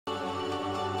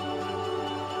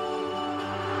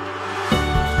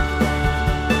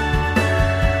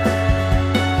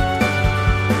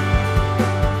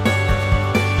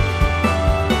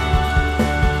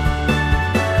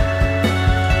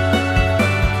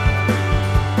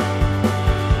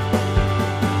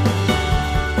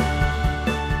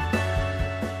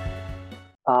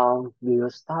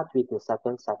will start with the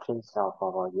second section of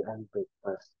our UN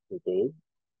breakfast today.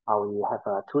 We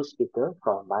have two speakers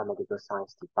from Biomedical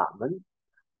Science Department.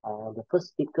 And the first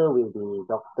speaker will be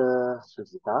Dr.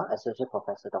 Sujita, Associate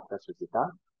Professor Dr.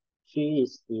 Sujita. She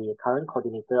is the current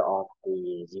coordinator of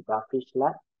the zebrafish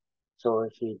lab. So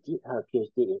she did her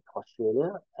PhD in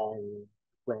Australia, and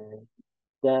when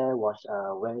there was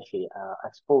when she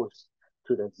exposed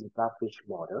to the zebrafish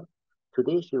model.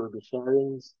 Today she will be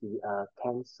sharing the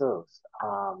cancers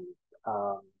um,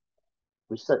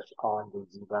 research on the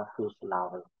zebrafish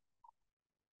larvae.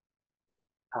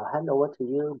 I'll hand over to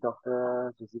you,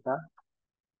 Dr. Sujita.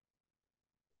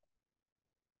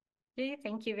 Okay,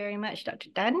 thank you very much, Dr.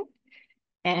 Tan.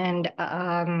 And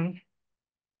let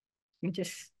me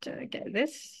just get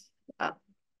this up.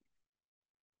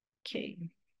 Okay.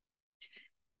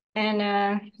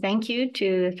 And thank you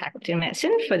to Faculty of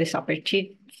Medicine for this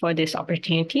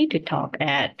opportunity to talk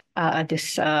at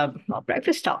this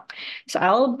breakfast talk. So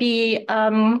I'll be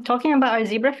talking about our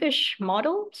zebrafish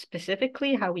model,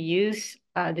 specifically how we use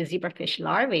the zebrafish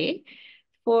larvae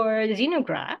for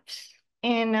xenografts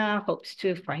in hopes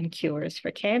to find cures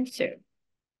for cancer.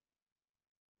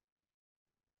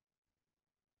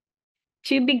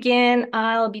 To begin,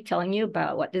 I'll be telling you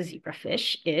about what the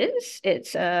zebrafish is.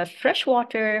 It's a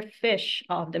freshwater fish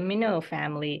of the minnow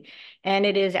family, and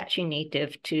it is actually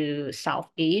native to South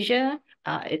Asia.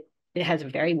 It has a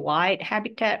very wide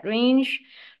habitat range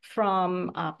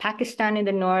from Pakistan in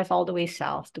the north all the way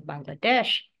south to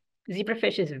Bangladesh.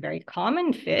 Zebrafish is a very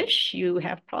common fish. You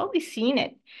have probably seen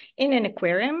it in an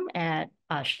aquarium at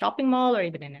a shopping mall or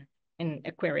even in an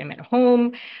aquarium at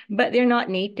home, but they're not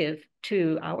native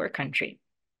to our country.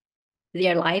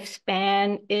 Their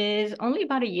lifespan is only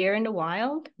about a year in the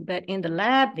wild, but in the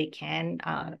lab, they can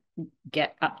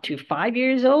get up to 5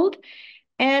 years old.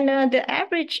 And the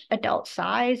average adult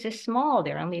size is small.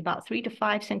 They're only about 3 to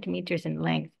 5 centimeters in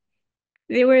length.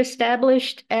 They were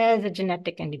established as a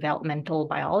genetic and developmental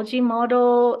biology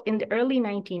model in the early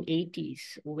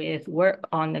 1980s, with work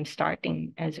on them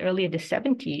starting as early as the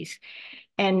 70s.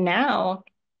 And now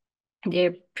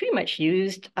they're pretty much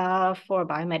used for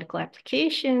biomedical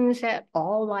applications at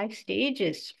all life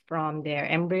stages, from their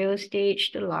embryo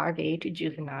stage to larvae to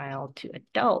juvenile to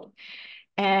adult.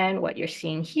 And what you're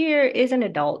seeing here is an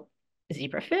adult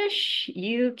zebrafish.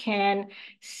 You can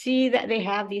see that they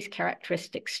have these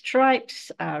characteristic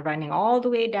stripes running all the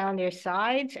way down their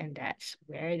sides, and that's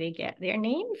where they get their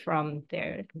name from,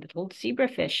 their little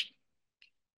zebrafish.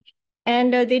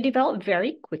 And they develop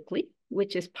very quickly,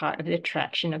 which is part of the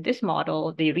attraction of this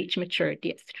model. They reach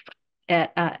maturity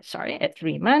at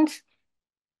 3 months.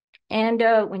 And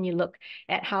when you look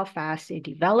at how fast they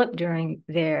develop during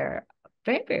their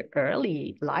very, very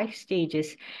early life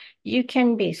stages, you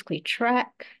can basically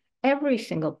track every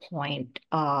single point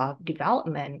of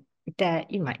development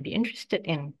that you might be interested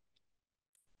in.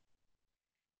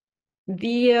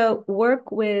 The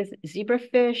work with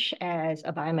zebrafish as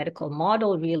a biomedical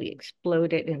model really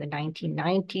exploded in the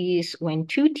 1990s when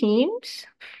two teams,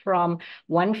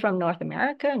 one from North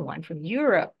America and one from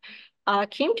Europe,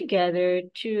 came together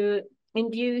to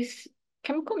induce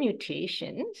chemical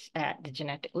mutations at the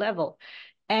genetic level.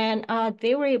 And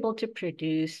they were able to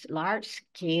produce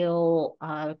large-scale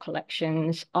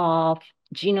collections of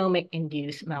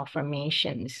genomic-induced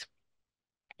malformations.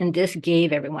 And this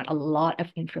gave everyone a lot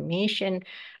of information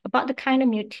about the kind of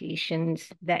mutations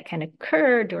that can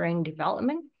occur during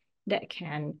development that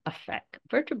can affect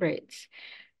vertebrates.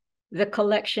 The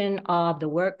collection of the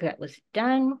work that was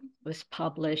done was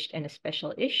published in a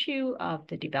special issue of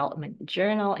the Development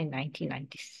Journal in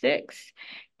 1996.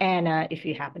 And if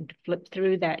you happen to flip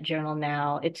through that journal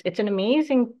now, it's an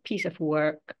amazing piece of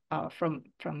work from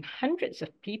hundreds of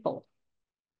people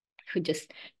who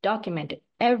just documented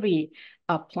every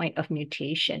point of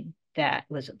mutation that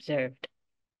was observed.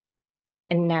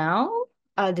 And now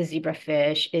the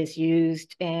zebrafish is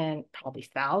used in probably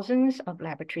thousands of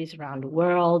laboratories around the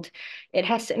world. It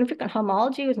has significant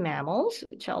homology with mammals,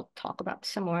 which I'll talk about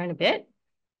some more in a bit.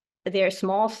 Their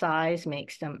small size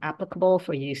makes them applicable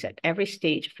for use at every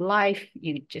stage of life.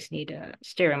 You just need a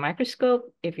stereo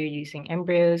microscope if you're using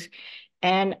embryos.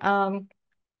 And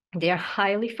they are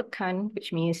highly fecund,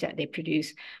 which means that they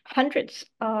produce hundreds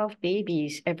of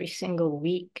babies every single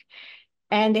week.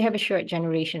 And they have a short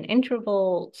generation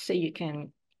interval, so you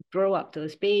can grow up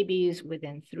those babies.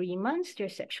 Within 3 months, they're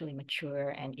sexually mature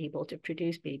and able to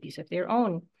produce babies of their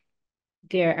own.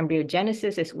 Their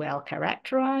embryogenesis is well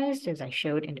characterized, as I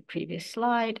showed in the previous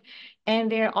slide,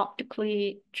 and they're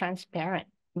optically transparent,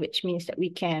 which means that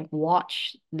we can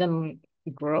watch them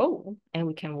grow and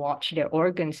we can watch their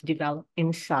organs develop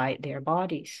inside their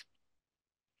bodies.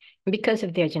 because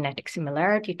of their genetic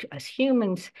similarity to us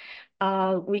humans,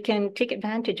 we can take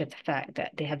advantage of the fact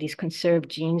that they have these conserved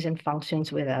genes and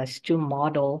functions with us to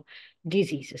model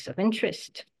diseases of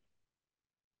interest.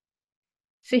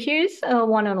 So here's a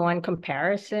one-on-one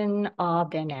comparison of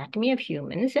the anatomy of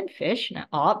humans and fish. Now,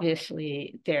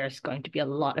 obviously, there's going to be a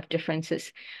lot of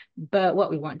differences, but what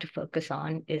we want to focus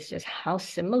on is just how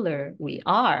similar we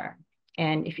are.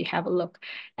 And if you have a look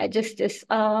at just this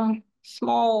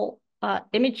small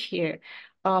image here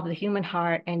of the human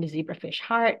heart and the zebrafish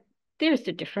heart, there's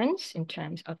the difference in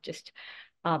terms of just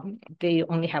they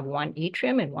only have one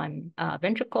atrium and one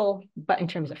ventricle, but in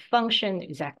terms of function,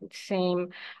 exactly the same.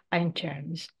 In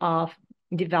terms of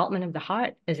development of the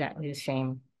heart, exactly the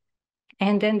same.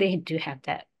 And then they do have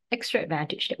that extra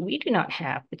advantage that we do not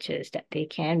have, which is that they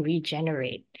can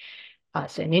regenerate.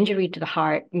 So an injury to the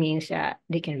heart means that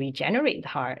they can regenerate the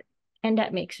heart, and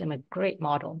that makes them a great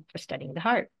model for studying the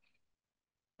heart.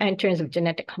 And in terms of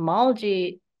genetic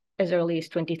homology, as early as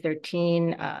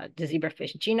 2013, the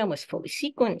zebrafish genome was fully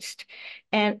sequenced.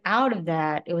 And out of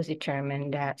that, it was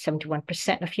determined that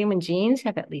 71% of human genes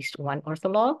have at least one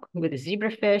ortholog with a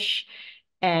zebrafish,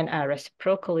 and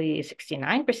reciprocally,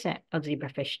 69% of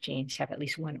zebrafish genes have at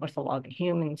least one ortholog in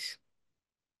humans.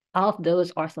 Of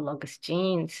those orthologous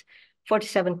genes,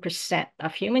 47%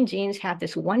 of human genes have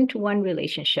this one-to-one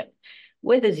relationship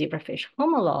with a zebrafish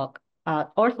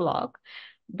ortholog.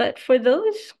 But for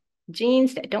those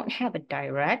genes that don't have a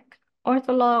direct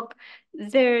ortholog,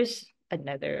 there's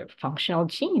another functional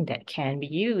gene that can be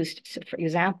used. So for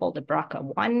example, the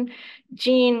BRCA1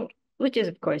 gene, which is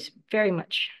of course very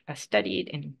much studied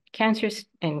in cancer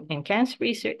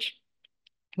research.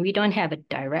 We don't have a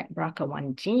direct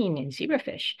BRCA1 gene in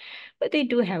zebrafish, but they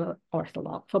do have an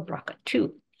ortholog for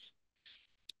BRCA2.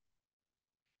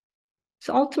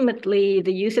 So ultimately,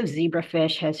 the use of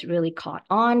zebrafish has really caught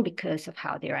on because of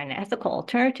how they're an ethical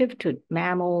alternative to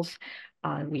mammals.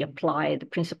 We apply the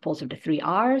principles of the 3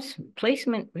 Rs: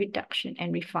 replacement, reduction,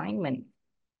 and refinement.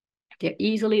 They're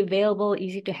easily available,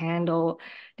 easy to handle.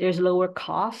 There's lower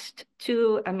cost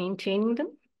to maintaining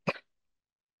them.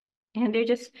 And they're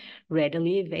just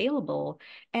readily available.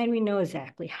 And we know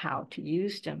exactly how to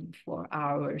use them for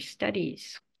our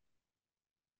studies.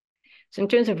 So in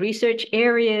terms of research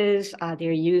areas,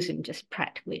 they're used in just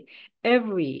practically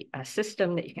every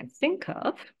system that you can think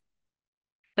of.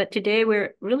 But today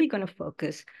we're really going to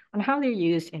focus on how they're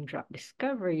used in drug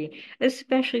discovery,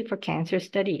 especially for cancer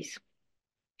studies.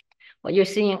 What you're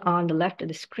seeing on the left of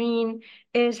the screen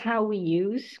is how we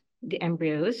use the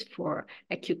embryos for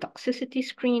acute toxicity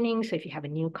screening. So if you have a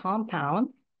new compound,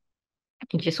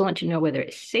 you just want to know whether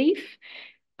it's safe,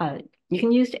 you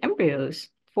can use the embryos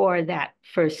for that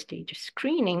first stage of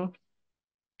screening.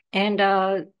 And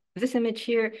this image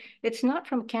here, it's not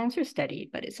from a cancer study,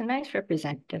 but it's a nice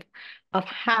representative of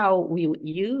how we would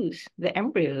use the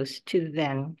embryos to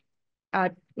then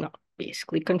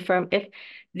basically confirm if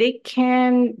they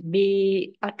can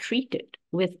be treated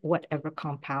with whatever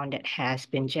compound that has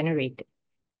been generated.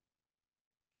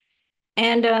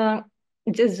 And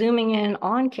just zooming in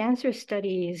on cancer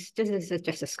studies, this is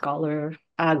just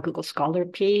a Google Scholar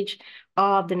page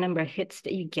of the number of hits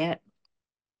that you get.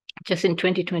 Just in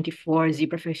 2024,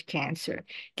 zebrafish cancer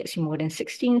gets you more than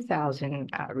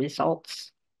 16,000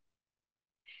 results.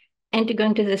 And to go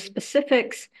into the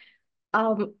specifics,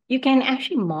 you can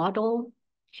actually model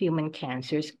human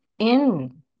cancers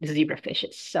in the zebrafish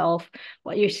itself.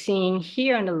 What you're seeing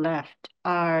here on the left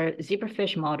are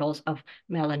zebrafish models of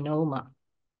melanoma,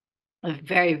 a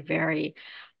very, very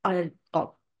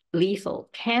lethal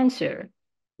cancer,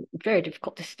 very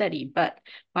difficult to study. But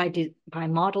by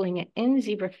modeling it in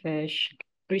zebrafish,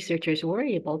 researchers were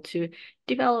able to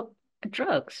develop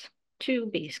drugs to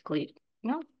basically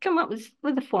come up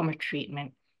with a form of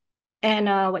treatment. And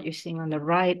what you're seeing on the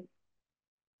right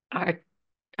are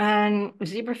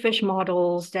zebrafish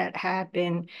models that have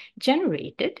been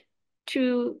generated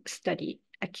to study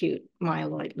acute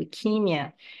myeloid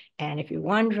leukemia. And if you're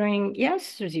wondering,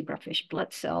 yes, zebrafish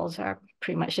blood cells are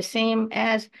pretty much the same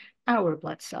as our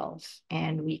blood cells.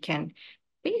 And we can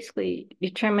basically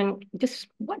determine just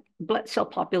what blood cell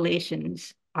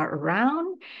populations are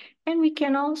around. And we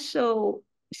can also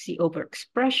see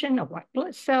overexpression of white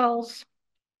blood cells.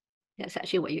 That's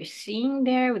actually what you're seeing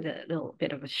there with a little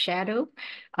bit of a shadow,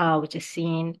 which is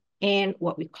seen in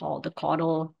what we call the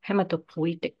caudal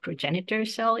hematopoietic progenitor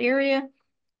cell area.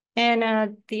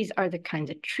 And these are the kinds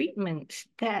of treatments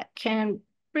that can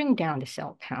bring down the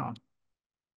cell count.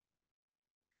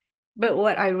 But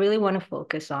what I really want to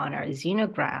focus on are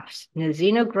xenografts. And the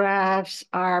xenografts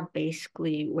are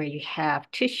basically where you have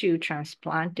tissue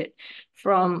transplanted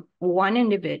from one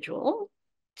individual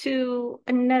to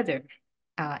another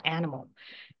animal.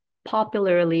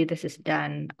 Popularly, this is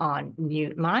done on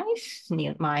mute mice.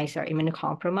 Mute mice are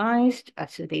immunocompromised,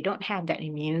 so they don't have that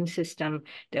immune system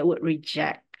that would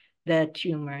reject the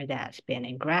tumor that's been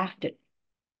engrafted.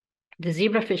 The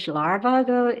zebrafish larva,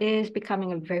 though, is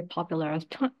becoming a very popular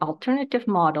alternative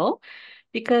model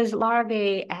because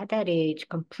larvae at that age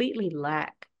completely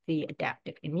lack the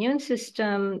adaptive immune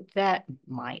system that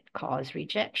might cause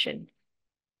rejection.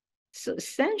 So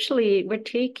essentially, we're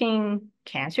taking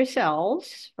cancer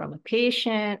cells from a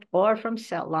patient or from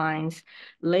cell lines,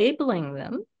 labeling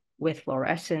them with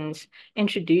fluorescence,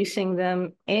 introducing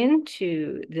them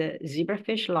into the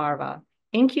zebrafish larva,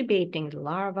 incubating the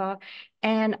larva,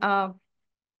 and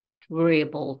we're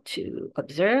able to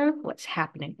observe what's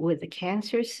happening with the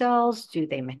cancer cells. Do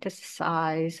they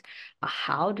metastasize?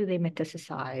 How do they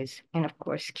metastasize? And of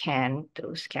course, can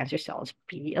those cancer cells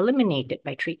be eliminated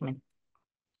by treatment?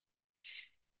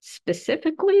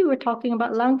 Specifically, we're talking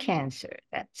about lung cancer.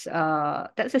 That's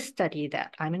a study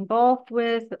that I'm involved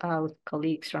with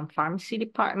colleagues from pharmacy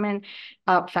department,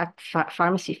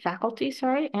 pharmacy faculty,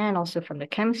 sorry, and also from the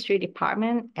chemistry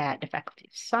department at the Faculty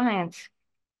of Science.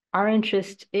 Our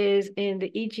interest is in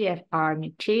the EGFR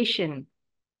mutation,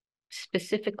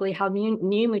 specifically how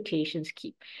new mutations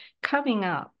keep coming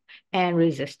up and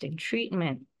resisting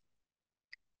treatment.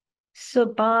 So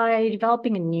by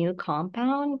developing a new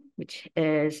compound, which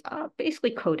is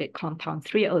basically coded compound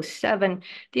 307,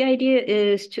 the idea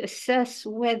is to assess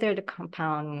whether the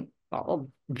compound,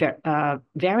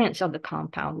 variants of the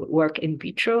compound would work in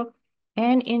vitro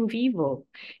and in vivo.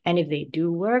 And if they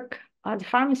do work, the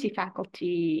pharmacy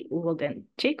faculty will then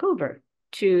take over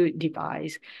to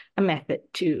devise a method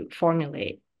to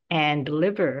formulate and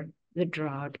deliver the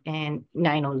drug and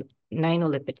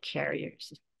nanolipid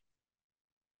carriers.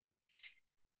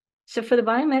 So for the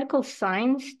biomedical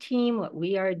science team, what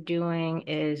we are doing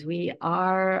is we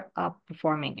are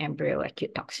performing embryo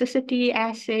acute toxicity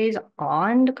assays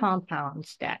on the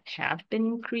compounds that have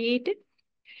been created.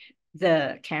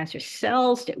 The cancer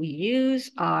cells that we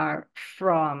use are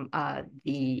from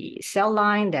the cell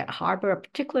line that harbor a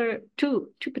two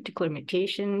particular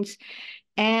mutations,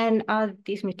 and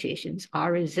these mutations are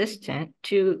resistant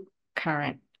to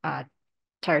current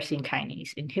tyrosine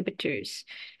kinase inhibitors.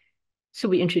 So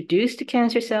we introduce the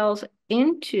cancer cells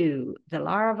into the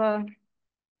larva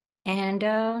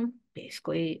and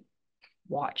basically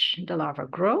watch the larva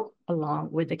grow along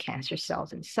with the cancer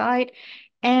cells inside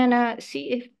and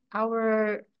see if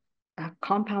our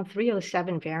compound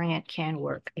 307 variant can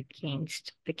work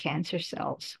against the cancer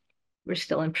cells. We're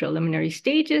still in preliminary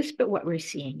stages, but what we're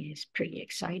seeing is pretty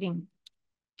exciting.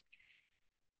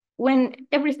 When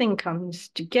everything comes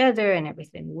together and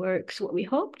everything works, what we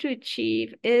hope to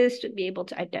achieve is to be able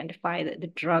to identify that the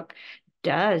drug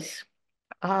does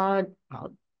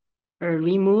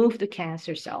remove the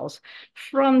cancer cells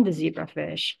from the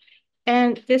zebrafish.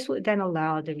 And this would then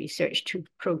allow the research to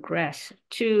progress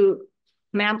to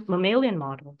mammalian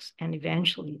models and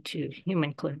eventually to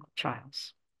human clinical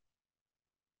trials.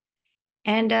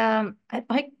 And I'd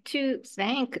like to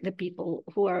thank the people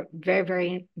who are very,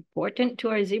 very important to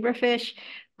our zebrafish.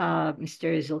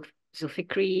 Mr.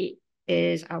 Zulfikri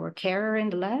is our carer in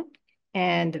the lab,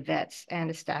 and the vets and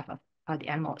the staff of the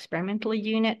animal experimental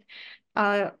unit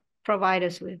provide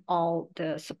us with all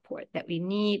the support that we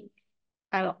need.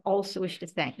 I also wish to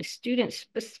thank the students,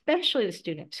 especially the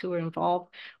students who were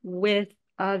involved with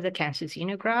the cancer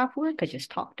xenograph work I just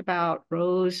talked about,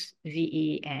 Rose,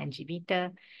 ZE, and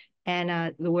Jivita.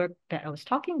 And the work that I was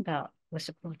talking about was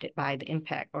supported by the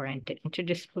impact-oriented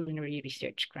interdisciplinary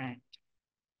research grant.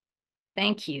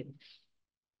 Thank you.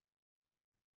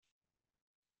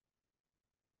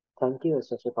 Thank you,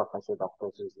 Associate Professor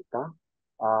Dr. Suzita.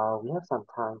 We have some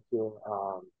time here.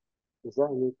 Is there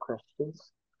any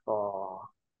questions for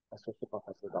Associate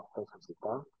Professor Dr.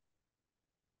 Suzita?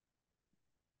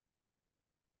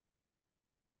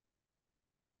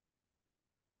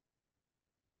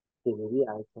 Okay, maybe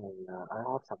I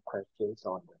have some questions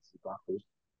on the zebrafish.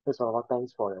 First of all,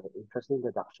 thanks for the interesting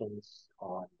introductions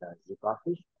on the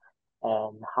zebrafish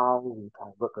and how we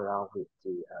can work around with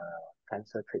the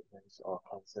cancer treatments or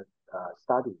cancer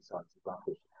studies on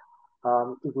zebrafish.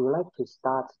 If you would like to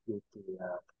start with the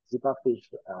zebrafish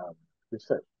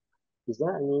research, is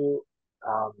there any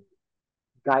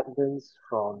guidance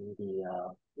from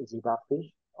the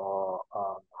zebrafish or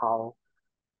how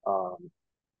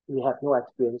we have no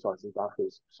experience on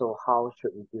zebrafish, so how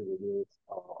should we deal with it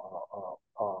or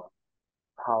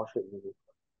how should we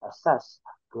assess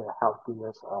the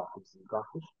healthiness of the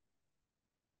zebrafish?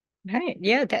 Right.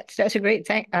 Yeah, that's a great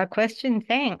question.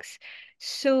 Thanks.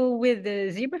 So with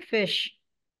the zebrafish,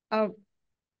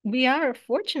 we are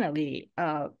fortunately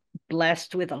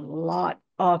blessed with a lot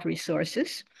of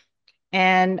resources.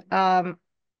 And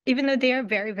even though they are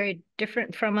very, very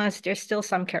different from us, there's still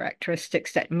some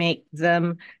characteristics that make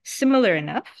them similar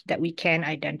enough that we can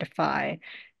identify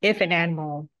if an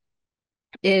animal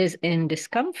is in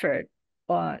discomfort.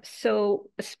 So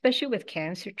especially with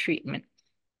cancer treatment,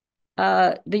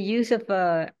 the use of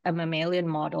a mammalian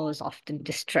model is often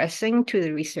distressing to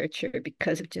the researcher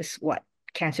because of just what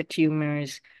cancer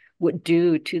tumors would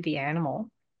do to the animal.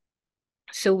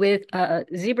 So with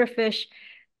zebrafish,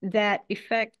 that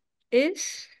effect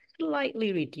is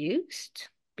slightly reduced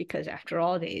because after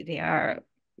all, they are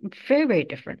very, very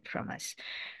different from us.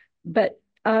 But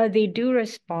they do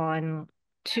respond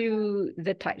to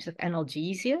the types of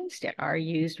analgesias that are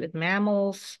used with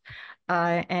mammals.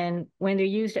 And when they're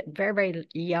used at very, very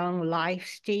young life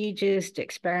stages, the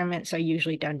experiments are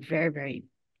usually done very, very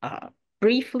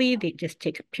briefly. They just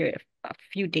take a period of a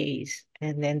few days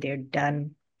and then they're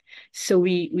done. So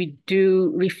we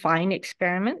do refine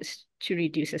experiments to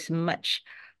reduce as much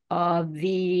of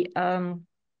the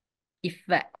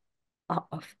effect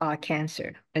of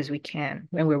cancer as we can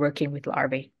when we're working with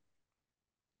larvae.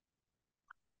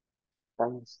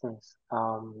 Thanks.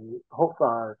 Hope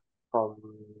from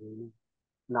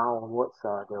now onwards,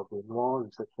 there will be more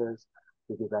researchers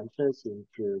to be ventures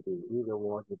into the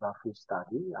real-world zebrafish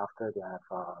study after they have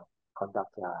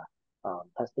conducted their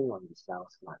testing on the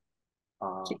cells. Like,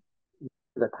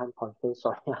 the time constraint,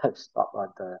 sorry, I've stopped on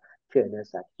the Q&A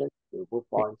section. We'll move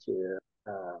on to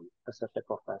Associate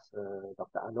Professor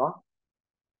Dr. Anwar,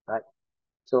 right?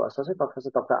 So Associate Professor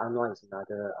Dr. Anwar is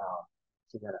another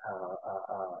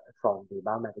from the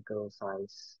Biomedical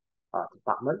Science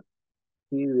Department.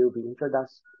 He will be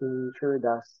introductions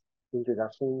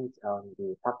on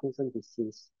the Parkinson's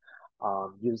disease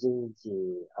using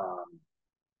the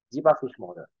zebrafish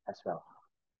model as well.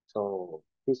 So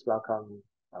please welcome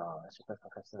Associate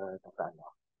Professor Dr.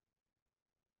 Anwar.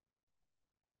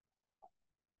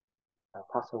 I'll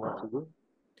pass over to you.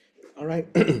 All right.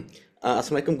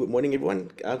 Assalamualaikum. Good morning, everyone.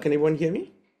 Can everyone hear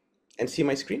me and see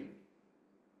my screen?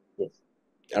 Yes.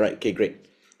 All right. Okay, great.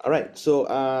 All right. So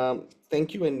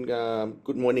thank you and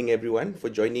good morning, everyone, for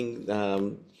joining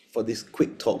for this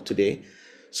quick talk today.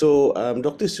 So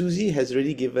Dr. Susie has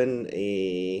already given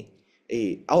a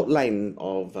outline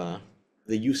of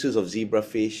the uses of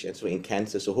zebrafish and so in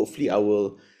cancer. So hopefully I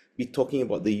will be talking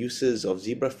about the uses of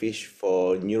zebrafish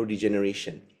for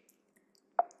neurodegeneration.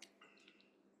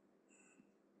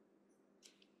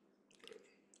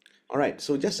 All right,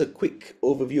 so just a quick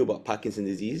overview about Parkinson's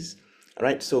disease. All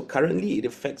right, so currently it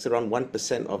affects around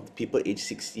 1% of people aged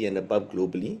 60 and above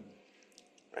globally.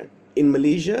 Right. In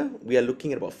Malaysia, we are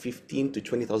looking at about 15 to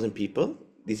 20,000 people.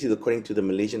 This is according to the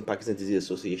Malaysian Parkinson's Disease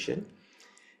Association.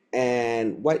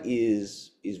 And what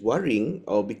is worrying,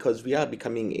 or because we are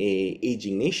becoming a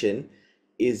aging nation,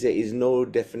 is there is no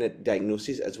definite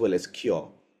diagnosis as well as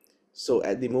cure. So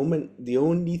at the moment, the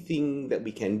only thing that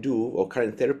we can do, or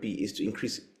current therapy is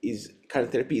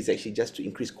actually just to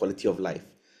increase quality of life.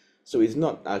 So it's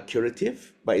not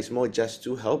curative, but it's more just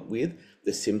to help with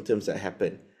the symptoms that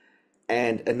happen.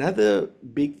 And another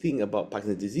big thing about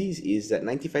Parkinson's disease is that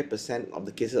 95% of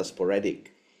the cases are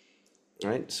sporadic,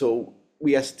 right? So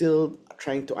we are still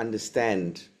trying to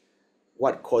understand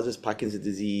what causes Parkinson's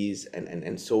disease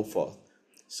and so forth.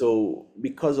 So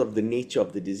because of the nature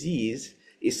of the disease,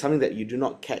 it's something that you do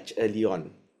not catch early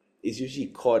on. It's usually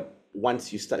caught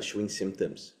once you start showing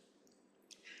symptoms.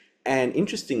 And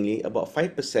interestingly, about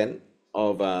 5%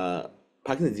 of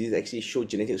Parkinson's disease actually show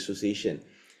genetic association.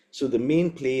 So the main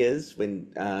players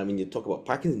when you talk about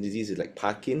Parkinson's disease is like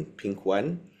Parkin,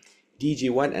 PINK1,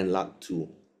 DG1, and LARC2.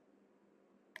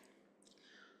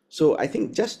 So I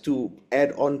think just to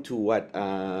add on to what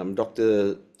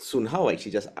Dr. Soon Hao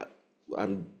actually just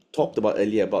talked about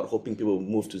earlier about hoping people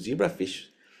move to zebrafish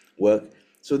work.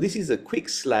 So this is a quick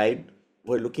slide.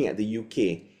 We're looking at the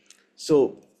UK.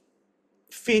 So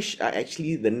fish are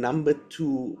actually the number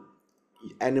 2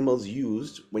 animals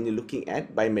used when you're looking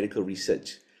at biomedical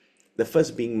research. The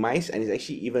first being mice, and it's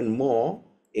actually even more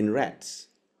in rats,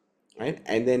 right?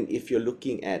 And then if you're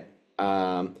looking at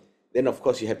then of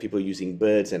course you have people using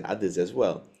birds and others as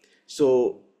well.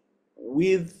 So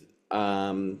with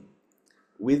the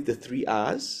 3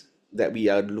 R's that we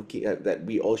are looking at, that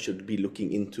we all should be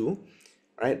looking into,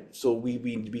 right? So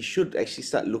we should actually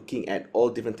start looking at all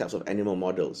different types of animal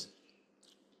models.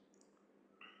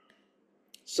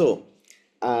 So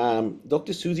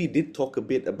Dr. Susie did talk a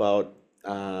bit about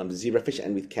zebrafish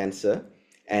and with cancer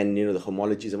and the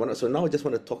homologies and whatnot. So now I just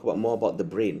want to talk about more about the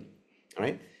brain. All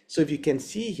right. So if you can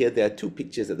see here, there are 2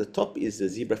 pictures. At the top is the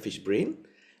zebrafish brain,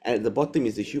 and at the bottom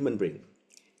is the human brain.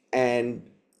 And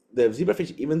the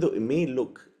zebrafish, even though it may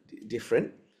look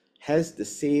different, has the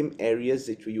same areas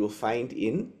that you will find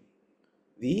in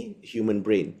the human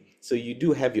brain. So you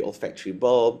do have your olfactory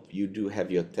bulb, you do have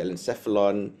your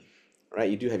telencephalon, right?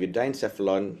 You do have your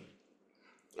diencephalon,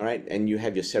 all right? And you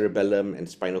have your cerebellum and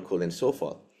spinal cord and so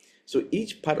forth. So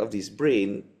each part of this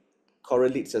brain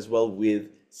correlates as well with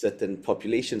certain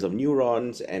populations of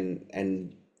neurons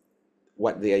and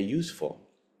what they are used for.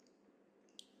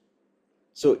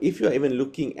 So if you are even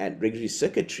looking at regulatory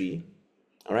circuitry,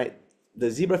 all right, the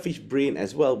zebrafish brain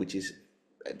as well, which is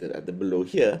at the below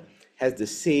here, has the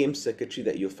same circuitry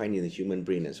that you'll find in the human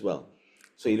brain as well.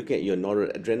 So you're looking at your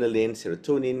noradrenaline,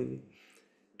 serotonin,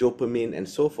 dopamine, and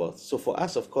so forth. So for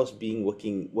us, of course,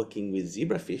 working with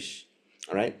zebrafish,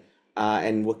 all right,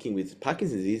 and working with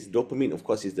Parkinson's disease, dopamine, of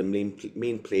course, is the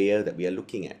main player that we are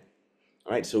looking at.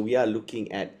 All right, so we are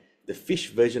looking at the fish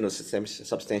version of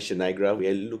substantia nigra. We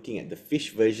are looking at the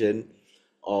fish version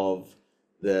of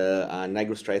the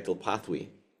nigrostriatal pathway.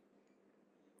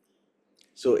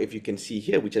 So if you can see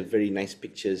here, which are very nice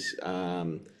pictures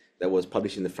that was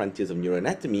published in the Frontiers of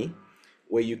Neuroanatomy,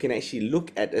 where you can actually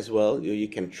look at as well, you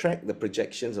can track the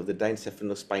projections of the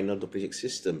diencephalospinal dopaminergic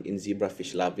system in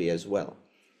zebrafish larvae as well.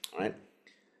 All right.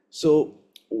 So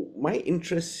my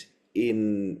interest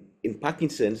in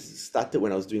Parkinson's started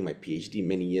when I was doing my PhD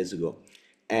many years ago,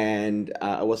 and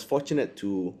I was fortunate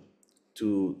to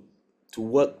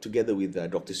work together with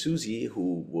Dr. Susie,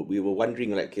 who we were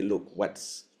wondering, like, okay, look,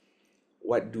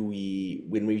 what do we,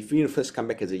 when we first come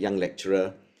back as a young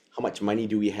lecturer, how much money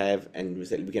do we have? And we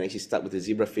said we can actually start with the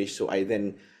zebrafish. So I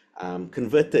then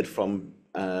converted from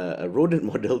a rodent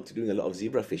model to doing a lot of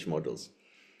zebrafish models.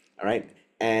 All right.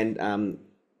 And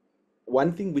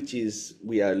one thing which is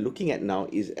we are looking at now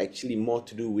is actually more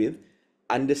to do with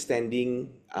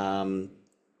understanding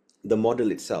the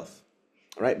model itself.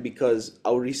 All right. Because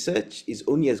our research is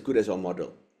only as good as our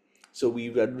model. So we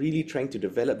are really trying to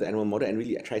develop the animal model and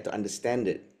really try to understand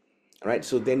it. All right,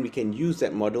 so then we can use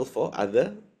that model for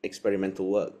other experimental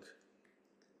work.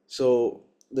 So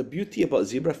the beauty about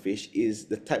zebrafish is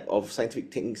the type of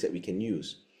scientific techniques that we can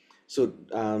use. So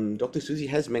Dr. Susie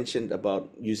has mentioned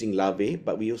about using larvae,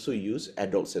 but we also use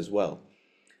adults as well.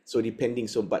 So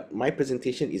but my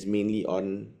presentation is mainly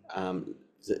on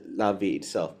the larvae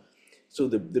itself. So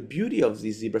the beauty of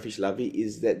these zebrafish larvae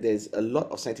is that there's a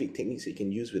lot of scientific techniques that you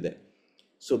can use with it.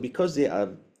 So because we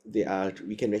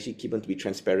can actually keep them to be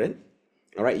transparent.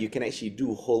 All right, you can actually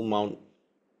do whole mount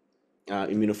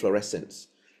immunofluorescence.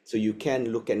 So you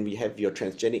can look, and we have your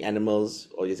transgenic animals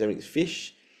or your xeric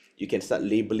fish. You can start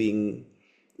labeling,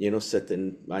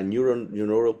 certain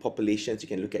neural populations. You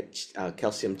can look at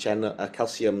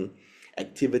calcium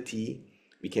activity.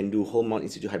 We can do whole mount in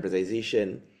situ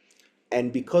hybridization.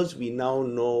 And because we now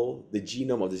know the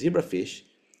genome of the zebrafish,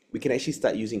 we can actually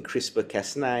start using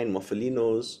CRISPR-Cas9,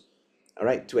 morpholinos, all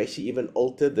right, to actually even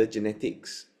alter the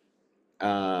genetics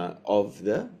of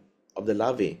the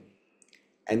larvae.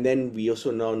 And then we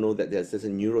also now know that there's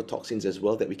certain neurotoxins as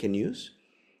well that we can use,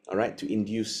 all right, to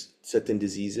induce certain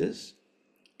diseases.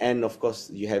 And of course,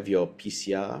 you have your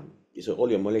PCR, so all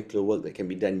your molecular work that can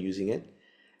be done using it.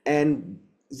 And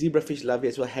zebrafish larvae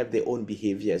as well have their own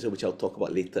behavior, so which I'll talk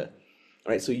about later.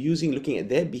 All right, so looking at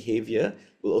their behavior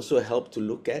will also help to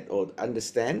look at or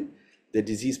understand the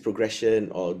disease progression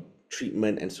or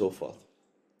treatment and so forth.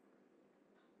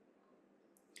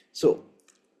 So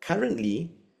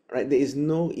currently, right, there is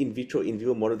no in vitro, in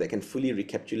vivo model that can fully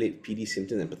recapitulate PD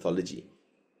symptoms and pathology.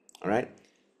 All right,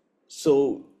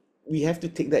 so we have to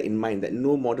take that in mind, that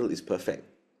no model is perfect.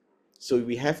 So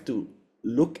we have to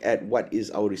look at what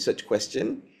is our research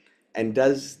question, and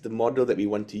does the model that we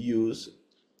want to use,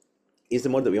 is the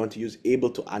model that we want to use able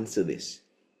to answer this?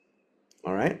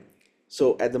 All right.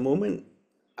 So at the moment,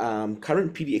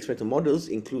 current PD experimental models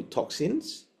include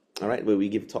toxins, all right, where we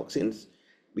give toxins.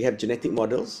 We have genetic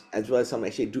models, as well as some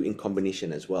actually do in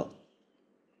combination as well.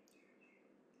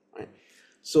 All right.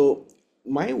 So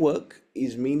my work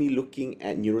is mainly looking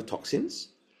at neurotoxins.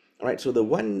 All right. So the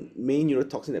one main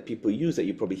neurotoxin that people use that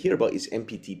you probably hear about is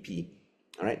MPTP.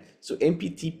 All right. So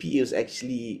MPTP is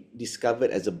actually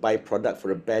discovered as a byproduct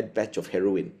for a bad batch of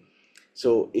heroin.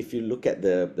 So if you look at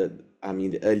the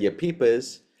earlier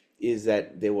papers, is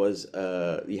that there was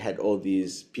you had all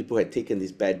these people who had taken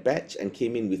this bad batch and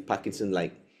came in with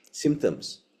Parkinson-like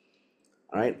symptoms.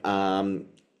 All right.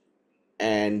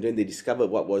 And when they discovered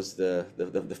what was the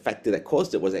factor that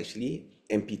caused it, was actually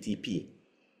MPTP.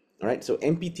 All right. So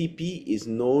MPTP is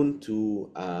known to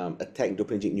attack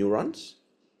dopaminergic neurons.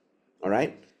 All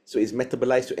right, so it's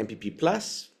metabolized to MPP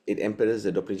plus. It enters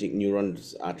the dopaminergic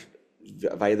neurons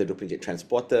via the dopaminergic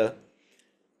transporter,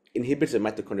 inhibits the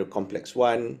mitochondrial complex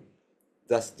 1,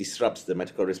 thus disrupts the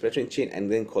mitochondrial respiration chain,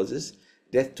 and then causes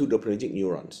death to dopaminergic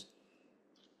neurons.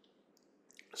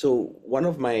 So one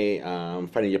of my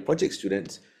final year project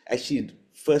students actually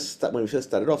when we first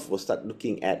started off, was start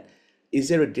looking at, is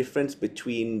there a difference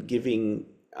between giving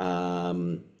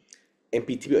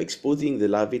MPTP or exposing the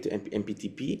larvae to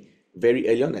MPTP very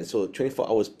early on, and so 24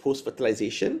 hours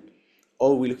post-fertilization,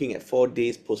 or we're looking at 4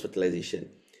 days post-fertilization.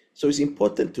 So it's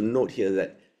important to note here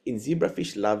that in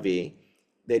zebrafish larvae,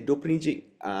 their dopaminergic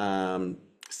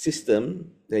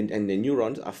system and the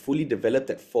neurons are fully developed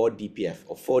at 4 DPF,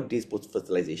 or 4 days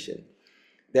post-fertilization.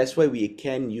 That's why we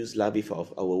can use larvae for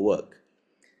our work.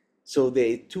 So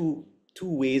there are two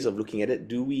ways of looking at it.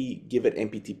 Do we give it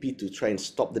MPTP to try and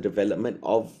stop the development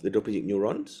of the dopaminergic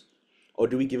neurons, or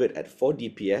do we give it at 4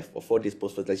 DPF or 4 days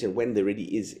post-fertilization when there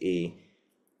already is the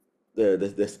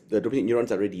dopaminergic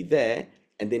neurons are already there,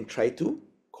 and then try to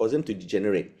cause them to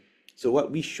degenerate? So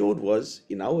what we showed was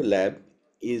in our lab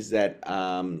is that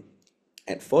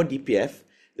at 4 DPF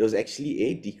there was actually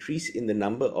a decrease in the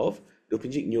number of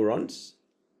dopaminergic neurons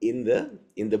in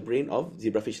the brain of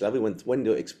zebrafish larvae when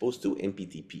they were exposed to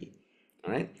MPTP.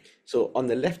 All right. So on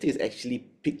the left is actually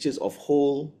pictures of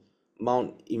whole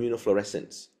mount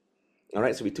immunofluorescence. All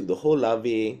right. So we took the whole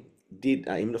larvae, did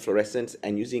immunofluorescence,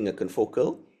 and using a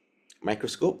confocal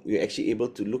microscope, we were actually able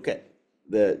to look at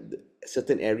the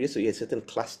certain areas. So you had certain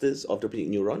clusters of dopaminergic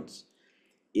neurons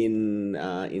in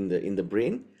the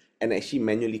brain, and actually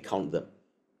manually count them.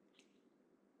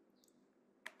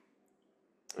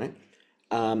 All right.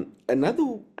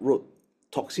 Another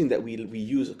toxin that we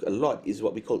use a lot is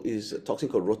what we call a toxin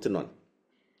called rotenone.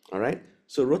 All right.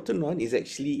 So rotenone is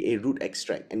actually a root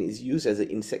extract, and is used as an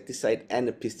insecticide and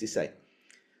a pesticide.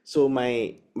 So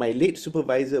my late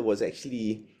supervisor was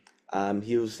actually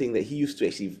he was saying that he used to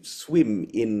actually swim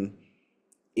in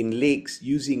lakes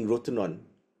using rotenone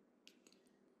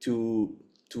to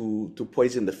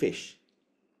poison the fish.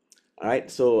 All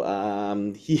right. So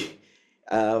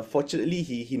fortunately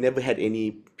he never had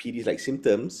any PD like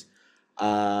symptoms,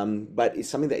 but it's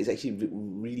something that is actually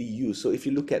really used. So if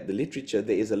you look at the literature,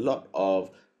 there is a lot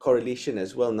of correlation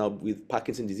as well now with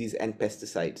Parkinson's disease and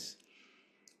pesticides.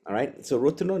 All right. So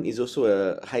rotenone is also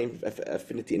a high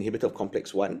affinity inhibitor of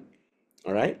complex 1.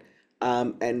 All right.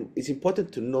 And it's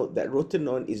important to note that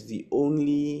rotenone is the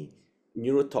only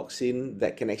neurotoxin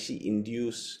that can actually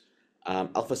induce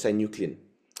alpha-synuclein.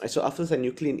 So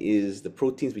alpha-synuclein is the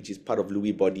proteins which is part of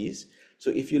Lewy bodies. So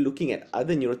if you're looking at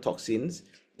other neurotoxins,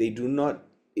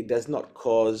 it does not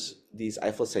cause these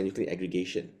alpha-synuclein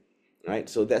aggregation, right?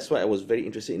 So that's why I was very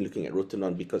interested in looking at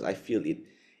rotenone, because I feel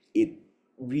it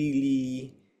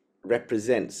really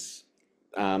represents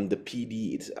the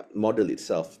PD model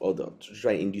itself, or to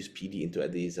try and induce PD into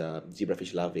these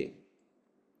zebrafish larvae.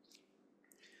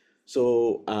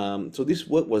 So this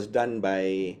work was done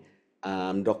by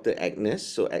Dr. Agnes.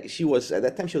 So she was, at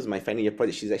that time, she was my final year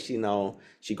project. She's actually now,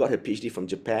 she got her PhD from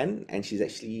Japan, and she's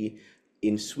actually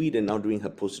in Sweden now doing her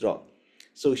postdoc.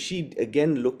 So she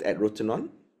again looked at rotenone,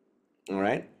 all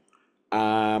right,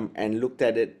 and looked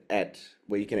at it at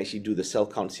where you can actually do the cell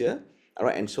counts here, all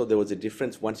right, and so there was a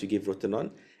difference once you gave rotenone,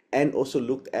 and also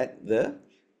looked at the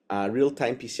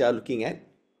real-time PCR, looking at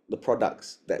the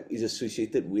products that is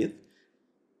associated with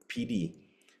PD.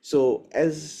 So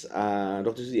as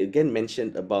Dr. Suzy again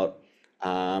mentioned about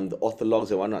the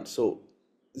orthologs and whatnot, so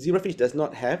zebrafish does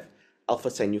not have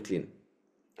alpha-synuclein,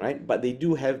 right? But they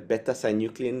do have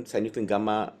beta-synuclein, synuclein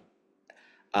gamma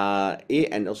A,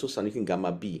 and also synuclein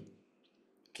gamma B.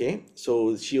 Okay,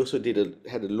 so she also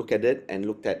had a look at it and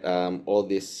looked at all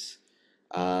this,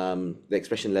 the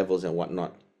expression levels and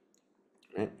whatnot,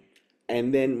 right?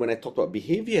 And then when I talked about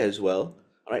behavior as well,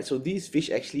 all right, so these fish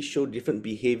actually show different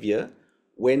behavior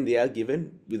when they are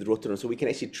given with rotenone. So we can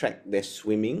actually track their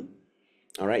swimming.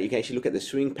 All right, you can actually look at the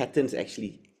swimming patterns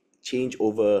actually change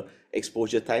over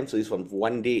exposure time. So it's from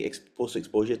 1 day post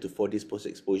exposure to 4 days post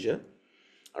exposure.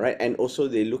 All right, and also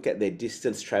they look at their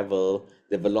distance travel,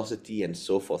 their velocity, and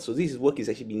so forth. So this work is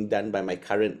actually being done by my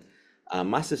current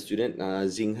master student,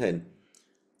 Xing Hen.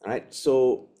 All right,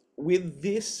 so with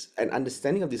this and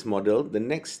understanding of this model, the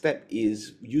next step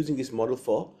is using this model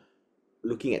for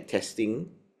looking at testing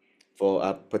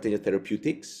for potential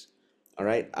therapeutics. All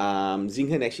right, Xing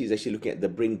Hen actually is actually looking at the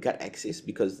brain-gut axis,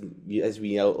 because as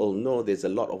we all know, there's a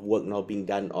lot of work now being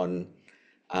done on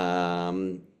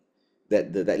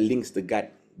that links the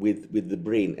gut with the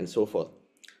brain and so forth.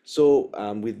 So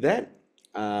with that,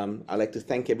 I'd like to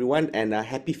thank everyone, and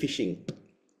happy fishing.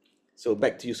 So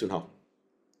back to you, Sun Hao.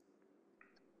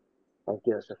 Thank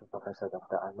you, Associate Professor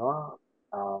Dr. Anwar.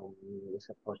 It's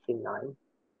approaching 9.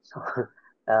 So,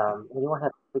 anyone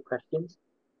have any questions?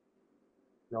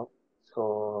 No.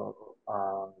 So,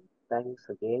 thanks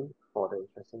again for the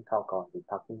interesting talk on the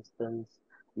Parkinson's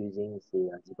using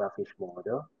the zebrafish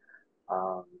model.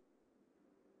 Um,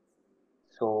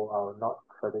 so I'll not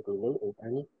further delay. If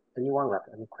anyone have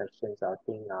any questions, I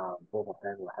think both of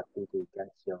them will happy to get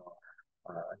your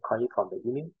inquiry from the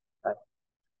email. Right.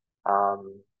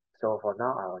 So for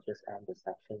now, I will just end the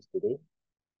sections today.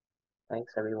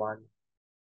 Thanks, everyone.